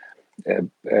single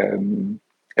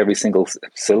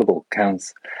syllable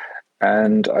counts.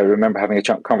 And I remember having a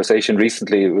conversation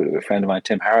recently with a friend of mine,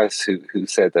 Tim Harris, who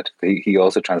said that he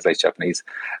also translates Japanese.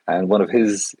 And one of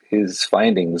his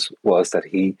findings was that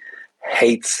he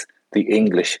hates the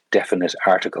English definite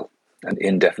article and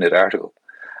indefinite article.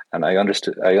 And I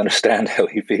understand how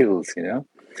he feels, you know.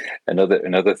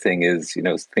 Another thing is, you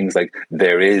know, things like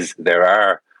there is, there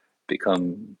are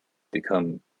become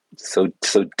so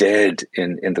dead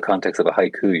in the context of a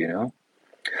haiku, you know.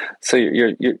 So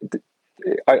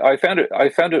I found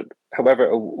it, however,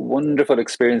 a wonderful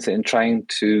experience in trying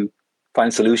to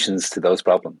find solutions to those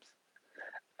problems,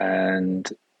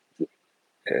 and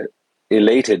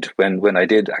elated when I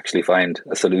did actually find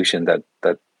a solution that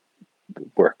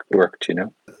worked, you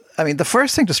know. I mean, the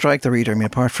first thing to strike the reader,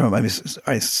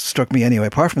 it struck me anyway,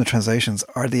 apart from the translations,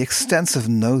 are the extensive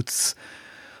notes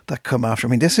that come after. I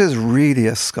mean, this is really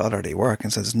a scholarly work,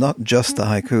 and so it's not just the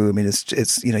haiku. I mean,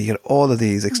 it's you know, you get all of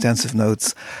these extensive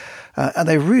notes. And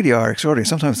they really are extraordinary.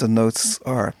 Sometimes the notes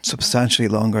are substantially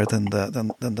longer than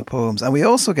the poems. And we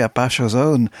also get Basho's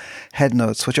own head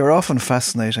notes, which are often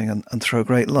fascinating and throw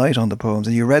great light on the poems.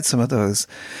 And you read some of those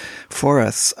for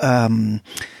us as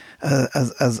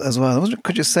well.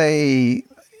 Could you say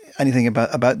anything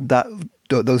about that?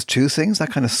 Those two things, that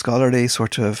kind of scholarly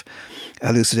sort of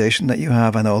elucidation that you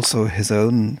have, and also his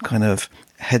own kind of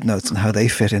head notes and how they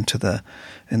fit into the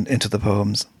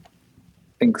poems.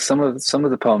 I think some of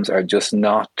the poems are just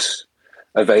not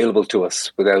available to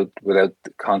us without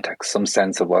context, some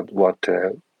sense of what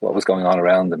was going on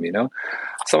around them, you know.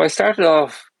 So I started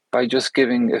off by just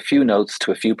giving a few notes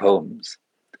to a few poems,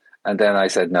 and then I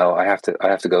said, no, I have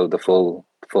to go the full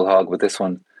hog with this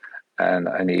one, and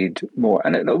I need more.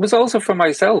 And it was also for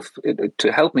myself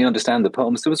to help me understand the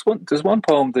poems. There's one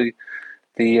poem,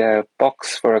 the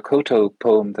Box for a Koto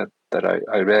poem that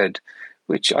I read,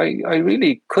 which I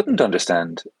really couldn't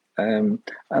understand. And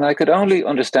I could only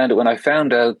understand it when I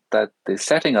found out that the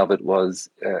setting of it was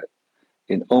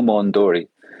in Omondori,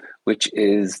 which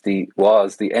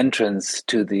was the entrance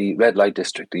to the red light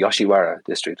district, the Yoshiwara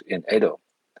district in Edo.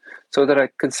 So that I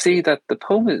could see that the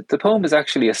poem is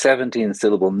actually a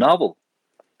 17-syllable novel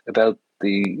about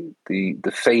the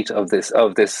fate of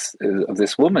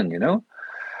this woman, you know.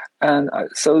 And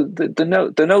so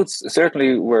the notes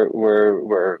certainly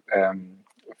were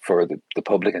for the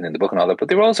public and in the book and all that, but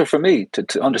they were also for me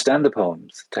to understand the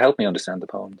poems, to help me understand the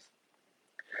poems.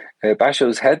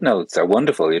 Basho's head notes are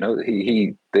wonderful. You know,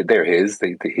 they're his.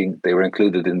 They were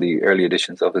included in the early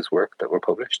editions of his work that were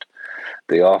published.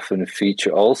 They often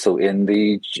feature also in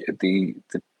the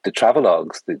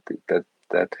travelogues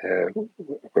that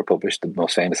were published. The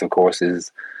most famous, of course,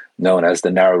 is known as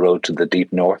The Narrow Road to the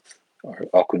Deep North, or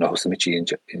Oku no Hosamichi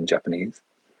in Japanese.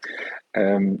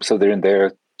 So they're in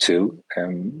there too.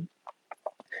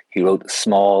 He wrote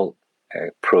small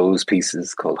prose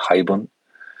pieces called haibun.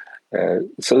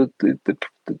 So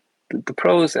the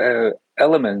prose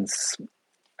elements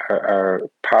are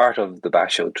part of the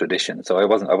Basho tradition. So I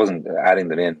wasn't adding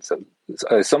them in. So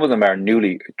some of them are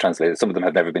newly translated. Some of them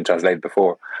have never been translated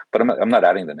before, but I'm not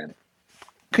adding them in.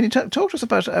 Can you talk to us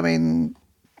about? I mean,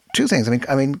 two things.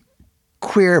 I mean,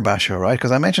 queer Basho, right?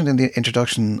 Because I mentioned in the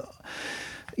introduction,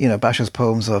 you know, Basho's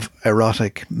poems of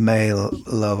erotic male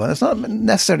love, and it's not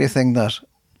necessarily a thing that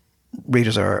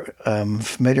readers are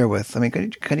familiar with. I mean,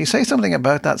 can you say something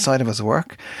about that side of his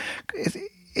work?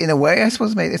 In a way, I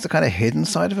suppose maybe it's the kind of hidden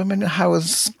side of him. I mean, how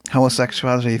is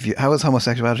homosexuality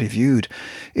viewed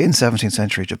in 17th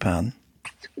century Japan?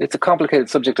 It's a complicated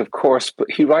subject, of course, but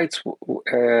he writes,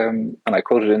 and I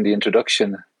quoted in the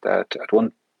introduction, that at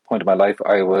one point in my life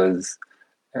I was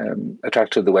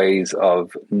attracted to the ways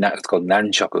of, it's called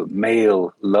nanshaku,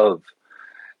 male love.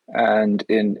 And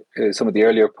in some of the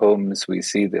earlier poems, we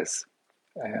see this.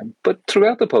 But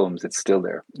throughout the poems, it's still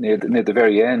there. Near the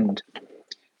very end,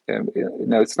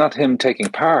 now it's not him taking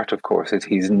part, of course.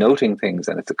 He's noting things,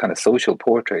 and it's a kind of social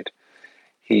portrait.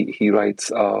 He writes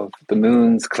of the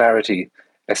moon's clarity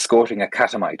escorting a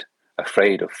catamite,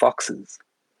 afraid of foxes.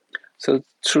 So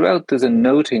throughout, there's a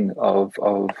noting of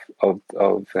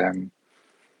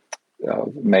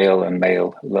male and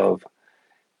male love.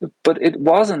 But it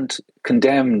wasn't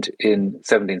condemned in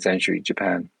 17th century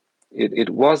Japan.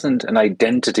 It wasn't an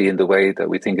identity in the way that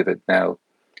we think of it now.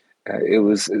 It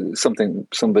was something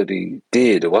somebody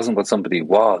did. It wasn't what somebody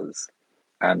was.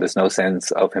 And there's no sense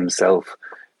of himself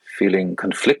feeling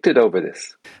conflicted over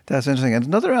this. That's interesting. And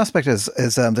another aspect is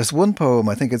there's one poem,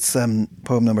 I think it's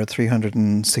poem number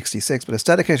 366, but it's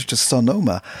dedicated to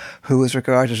Sonoma, who is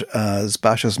regarded as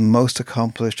Basho's most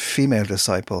accomplished female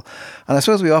disciple. And I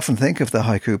suppose we often think of the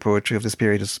haiku poetry of this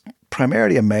period as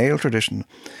primarily a male tradition.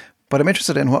 But I'm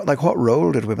interested in what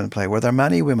role did women play? Were there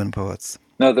many women poets?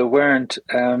 No, there weren't.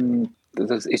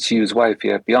 There's Ichiu's wife,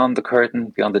 yeah. Beyond the curtain,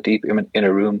 beyond the deep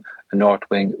inner room, a north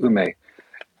wing, Ume.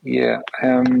 Yeah.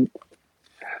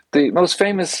 The most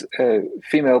famous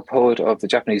female poet of the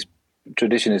Japanese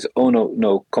tradition is Ono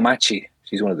no Komachi.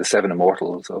 She's one of the seven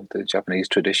immortals of the Japanese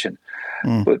tradition.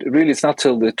 But really, it's not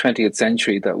till the 20th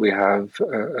century that we have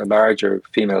a larger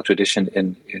female tradition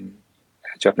in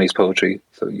Japanese poetry.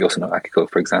 So Yosuno Akiko,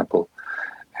 for example,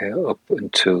 up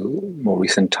until more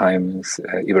recent times,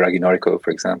 Ibaragi Noriko, for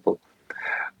example.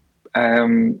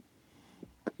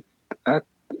 At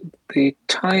the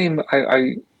time,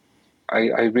 I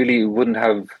really wouldn't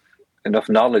have enough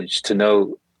knowledge to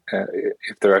know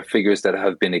if there are figures that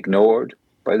have been ignored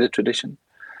by the tradition.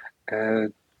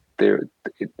 It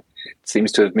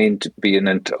seems to have mean to be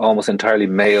an almost entirely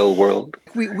male world.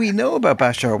 We know about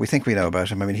Basho, or we think we know about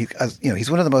him. I mean,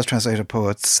 he's one of the most translated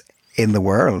poets in the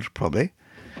world, probably.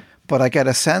 But I get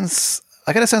a sense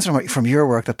from your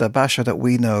work that the Basho that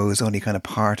we know is only kind of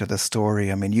part of the story.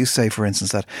 I mean, you say, for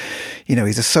instance, that,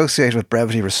 he's associated with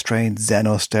brevity, restraint, zen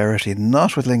austerity,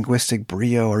 not with linguistic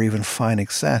brio or even fine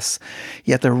excess.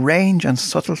 Yet the range and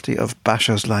subtlety of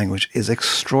Basho's language is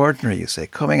extraordinary, you say.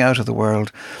 Coming out of the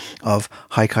world of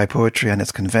haikai poetry and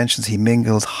its conventions, he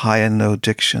mingles high and low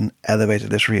diction,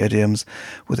 elevated literary idioms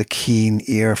with a keen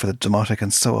ear for the demotic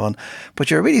and so on. But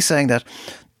you're really saying that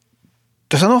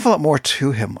there's an awful lot more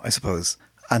to him, I suppose,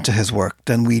 and to his work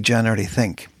than we generally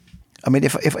think. I mean,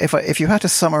 if you had to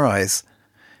summarize,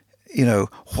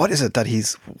 what is it that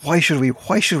why should we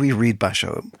read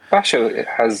Basho? Basho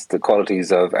has the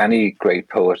qualities of any great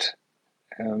poet.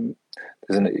 There's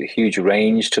a huge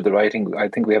range to the writing. I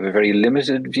think we have a very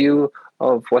limited view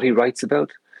of what he writes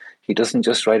about. He doesn't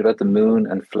just write about the moon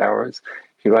and flowers.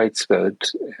 He writes about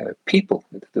people.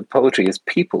 The poetry is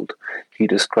peopled. He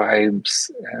describes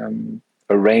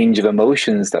a range of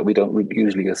emotions that we don't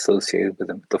usually associate with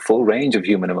him, the full range of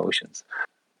human emotions.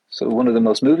 So one of the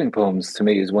most moving poems to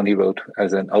me is one he wrote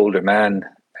as an older man,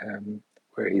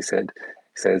 where he says,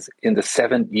 "In the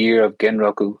 7th year of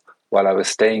Genroku, while I was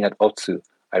staying at Otsu,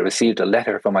 I received a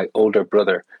letter from my older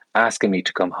brother asking me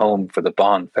to come home for the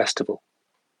Bon festival.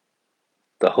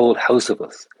 The whole house of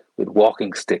us, with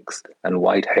walking sticks and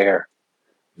white hair,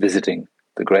 visiting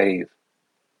the grave."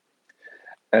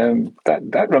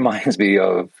 That reminds me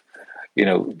of,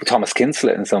 Thomas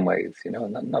Kinslet in some ways.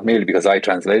 Not merely because I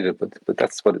translated it, but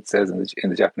that's what it says in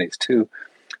the Japanese too.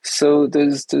 So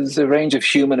there's a range of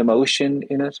human emotion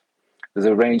in it. There's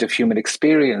a range of human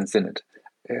experience in it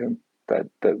that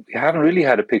we haven't really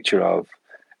had a picture of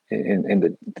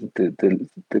in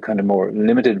the kind of more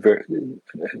limited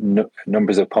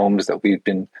numbers of poems that we've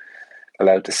been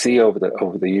allowed to see over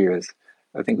the years.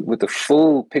 I think with the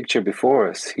full picture before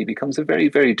us, he becomes a very,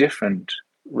 very different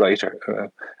writer,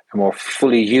 a more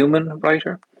fully human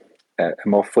writer, a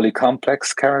more fully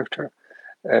complex character.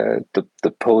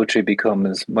 The poetry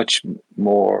becomes much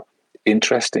more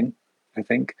interesting, I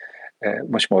think,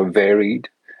 much more varied.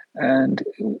 And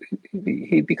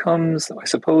he becomes, I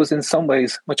suppose, in some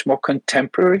ways, much more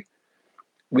contemporary.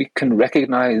 We can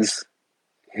recognize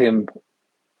him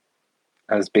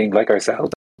as being like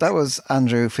ourselves. That was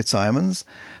Andrew Fitzsimons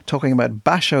talking about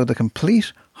Basho, the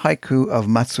complete haiku of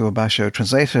Matsuo Basho,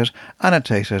 translated,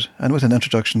 annotated, and with an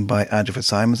introduction by Andrew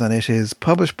Fitzsimons. And it is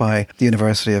published by the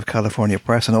University of California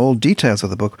Press. And all details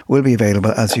of the book will be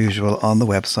available, as usual, on the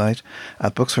website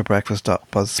at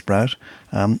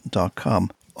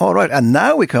booksforbreakfast.buzzsprout.com. All right, and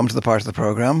now we come to the part of the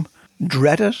programme,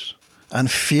 dreaded and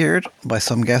feared by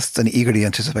some guests and eagerly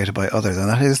anticipated by others, and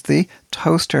that is the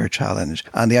Toaster Challenge.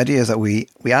 And the idea is that we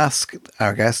ask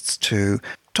our guests to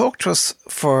talk to us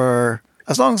for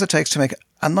as long as it takes to make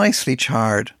a nicely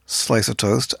charred slice of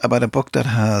toast about a book that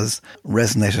has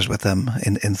resonated with them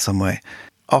in some way.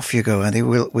 Off you go, Andy.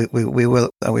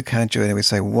 We count you in and we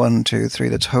say 1, 2, 3.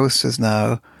 The toast is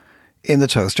now in the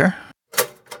toaster.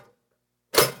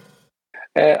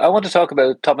 I want to talk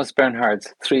about Thomas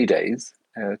Bernhard's 3 Days.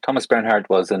 Thomas Bernhard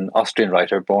was an Austrian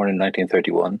writer born in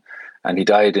 1931 and he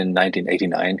died in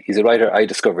 1989. He's a writer I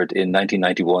discovered in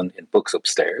 1991 in Books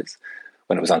Upstairs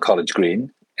when it was on College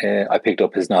Green. I picked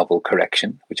up his novel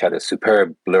Correction, which had a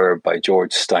superb blurb by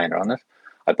George Steiner on it.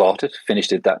 I bought it,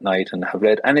 finished it that night, and have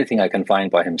read anything I can find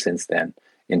by him since then,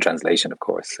 in translation, of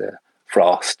course.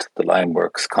 Frost, The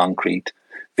Limeworks, Concrete,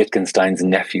 Wittgenstein's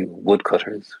Nephew,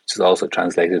 Woodcutters, which is also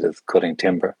translated as Cutting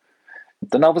Timber.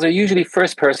 The novels are usually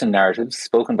first-person narratives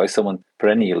spoken by someone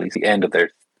perennially at the end of their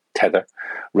tether,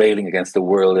 railing against the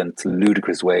world and its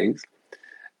ludicrous ways,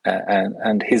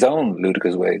 and his own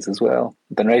ludicrous ways as well.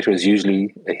 The narrator is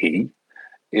usually a he.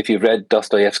 If you've read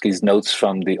Dostoevsky's Notes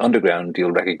from the Underground,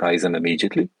 you'll recognize him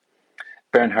immediately.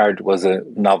 Bernhard was a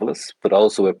novelist, but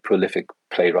also a prolific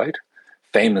playwright.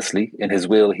 Famously, in his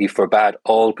will, he forbade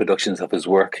all productions of his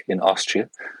work in Austria.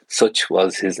 Such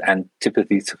was his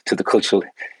antipathy to the cultural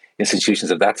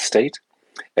institutions of that state.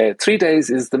 3 Days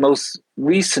is the most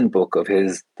recent book of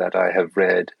his that I have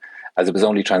read, as it was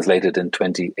only translated in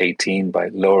 2018 by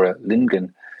Laura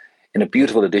Lindgren in a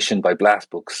beautiful edition by Blast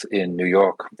Books in New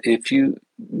York. If you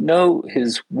know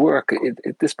his work,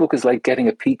 this book is like getting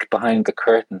a peek behind the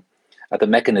curtain at the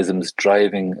mechanisms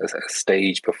driving a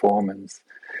stage performance.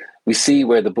 We see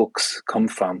where the books come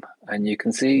from, and you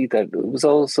can see that it was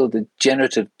also the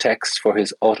generative text for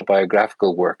his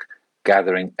autobiographical work,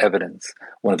 Gathering Evidence,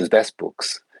 one of his best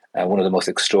books, one of the most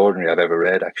extraordinary I've ever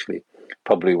read, actually.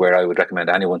 Probably where I would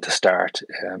recommend anyone to start.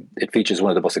 It features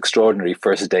one of the most extraordinary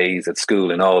first days at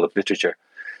school in all of literature.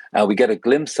 And we get a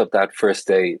glimpse of that first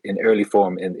day in early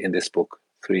form in this book,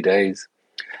 3 Days.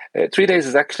 3 Days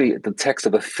is actually the text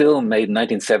of a film made in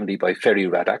 1970 by Ferry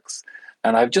Raddatz.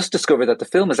 And I've just discovered that the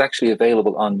film is actually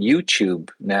available on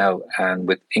YouTube now and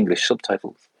with English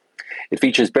subtitles. It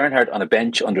features Bernhard on a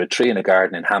bench under a tree in a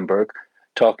garden in Hamburg,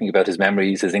 talking about his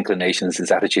memories, his inclinations,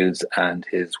 his attitudes, and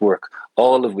his work,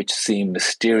 all of which seem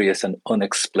mysterious and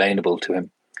unexplainable to him.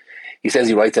 He says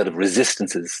he writes out of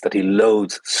resistances, that he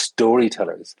loathes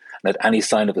storytellers, and at any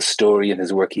sign of a story in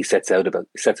his work he sets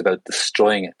about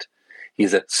destroying it.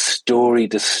 He's a story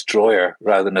destroyer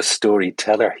rather than a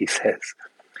storyteller, he says.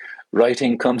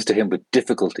 Writing comes to him with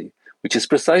difficulty, which is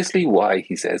precisely why,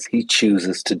 he says, he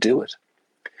chooses to do it.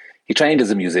 He trained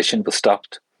as a musician, but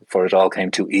stopped, for it all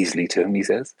came too easily to him, he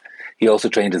says. He also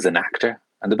trained as an actor,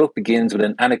 and the book begins with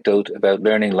an anecdote about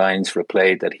learning lines for a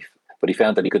play but he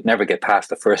found that he could never get past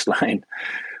the first line,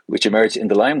 which emerged in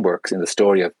the Limeworks in the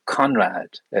story of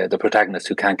Conrad, the protagonist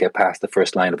who can't get past the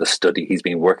first line of a study he's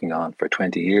been working on for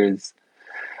 20 years.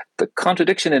 The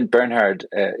contradiction in Bernhard,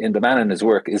 in the man and his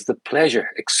work, is the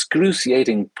pleasure,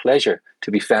 excruciating pleasure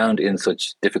to be found in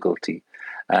such difficulty,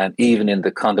 and even in the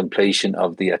contemplation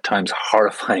of the at times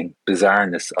horrifying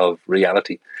bizarreness of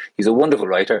reality. He's a wonderful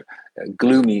writer,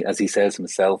 gloomy as he says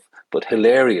himself, but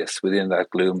hilarious within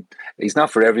that gloom. He's not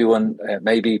for everyone,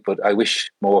 maybe, but I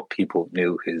wish more people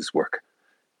knew his work.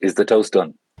 Is the toast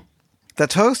done? The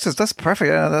toast that's perfect.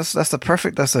 Yeah, that's the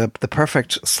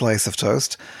perfect slice of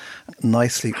toast,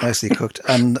 nicely cooked,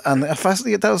 and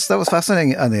fascinating. That was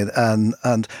fascinating,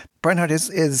 and Bernhard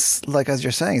is like, as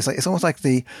you're saying, it's almost like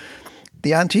the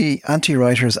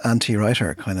anti-writer's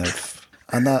anti-writer kind of,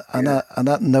 and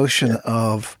that notion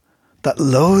of that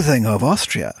loathing of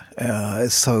Austria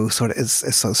is so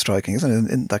striking, isn't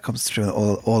it? And that comes through in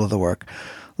all of the work.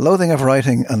 Loathing of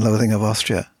writing and loathing of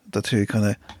Austria, the two kind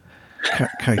of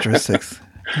characteristics.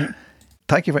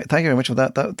 Thank you very much for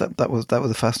that. That was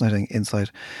a fascinating insight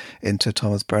into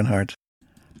Thomas Bernhard.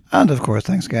 And of course,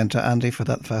 thanks again to Andy for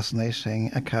that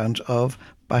fascinating account of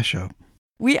Basho.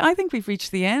 I think we've reached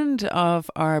the end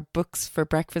of our Books for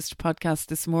Breakfast podcast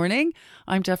this morning.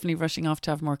 I'm definitely rushing off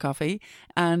to have more coffee.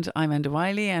 And I'm Enda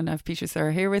Wiley, and I have Peter Sirr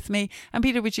here with me. And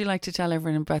Peter, would you like to tell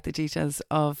everyone about the details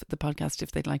of the podcast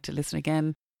if they'd like to listen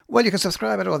again? Well, you can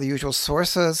subscribe at all the usual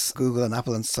sources, Google and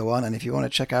Apple and so on. And if you want to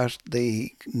check out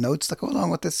the notes that go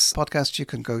along with this podcast, you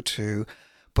can go to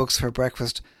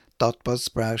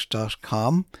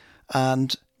booksforbreakfast.buzzsprout.com.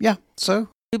 And yeah, so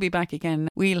we'll be back again.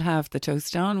 We'll have the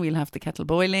toast on, we'll have the kettle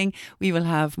boiling, we will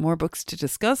have more books to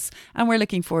discuss, and we're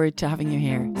looking forward to having you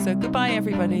here. So goodbye,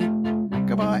 everybody.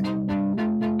 Goodbye.